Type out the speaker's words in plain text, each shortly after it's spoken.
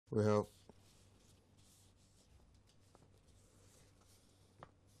We have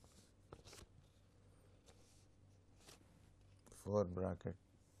four bracket.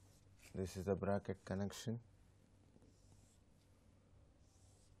 This is the bracket connection.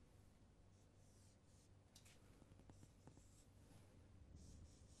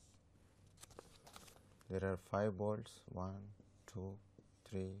 There are 5 bolts, 1, 2,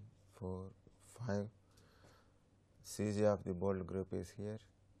 3, 4, 5. CG of the bolt group is here.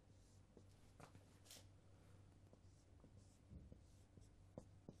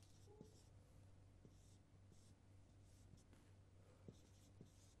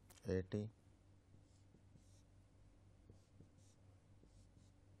 $80,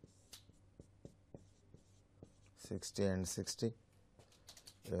 $60 and $60.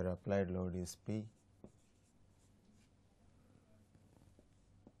 Your applied load is P.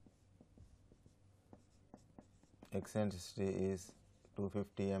 Eccentricity is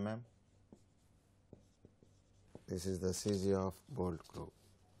 250 mm. This is the CG of bolt group.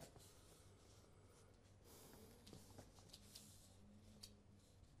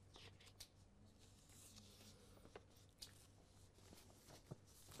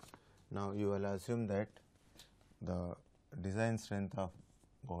 Now you will assume that the design strength of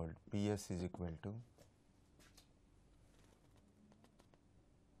bolt PS is equal to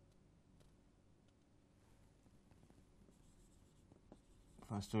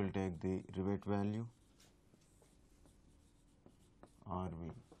first we will take the rivet value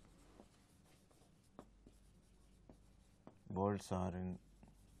RV. Bolts are in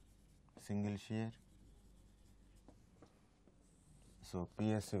single shear, so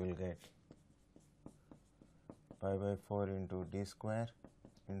PS will get pi by 4 into d square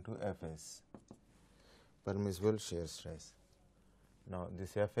into Fs, permissible shear stress. Now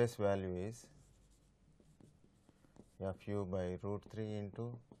this Fs value is Fu by root 3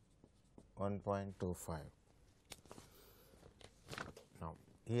 into 1.25. Now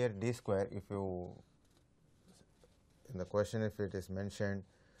here d square, if you in the question if it is mentioned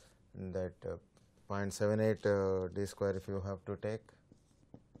that 0.78 d square, if you have to take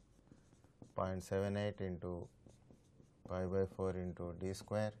 0.78 into pi by 4 into d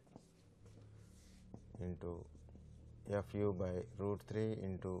square into Fu by root 3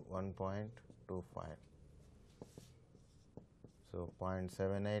 into 1.25. So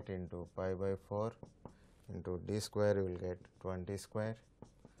 0.78 into pi by 4 into d square, you will get 20 square.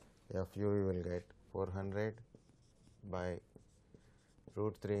 Fu you will get 400 by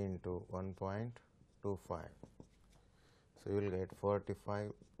root 3 into 1.25. So you will get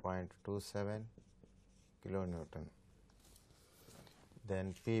 45.27 kilonewton.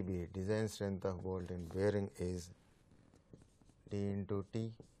 Then PB, design strength of bolt in bearing, is D into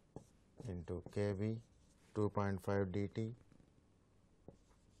T into KB 2.5 dt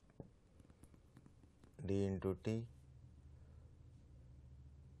D into T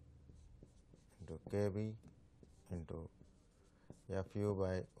into KB into Fu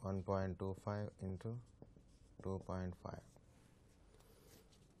by 1.25 into 2.5.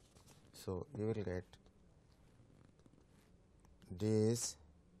 So you will get D is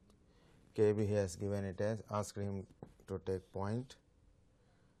KB, he has given it as, asked him to take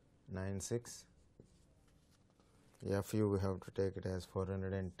 0.96. Fu we have to take it as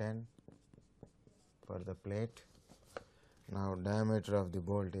 410 for the plate. Now diameter of the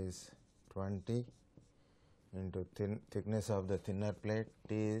bolt is 20 into thickness of the thinner plate.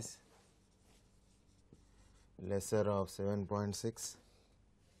 T is lesser of 7.6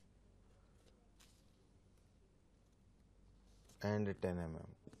 and 10 mm.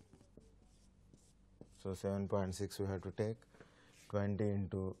 So 7.6 we have to take, 20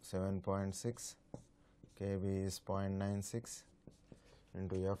 into 7.6, KB is 0.96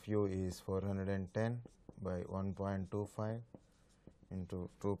 into Fu is 410 by 1.25 into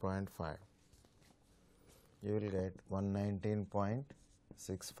 2.5. You will get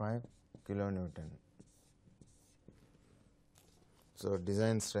 119.65 kilonewton. So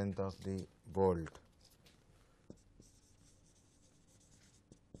design strength of the bolt.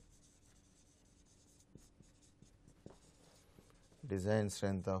 Design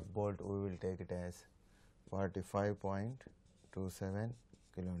strength of bolt, we will take it as 45.27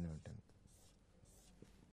 kilonewton.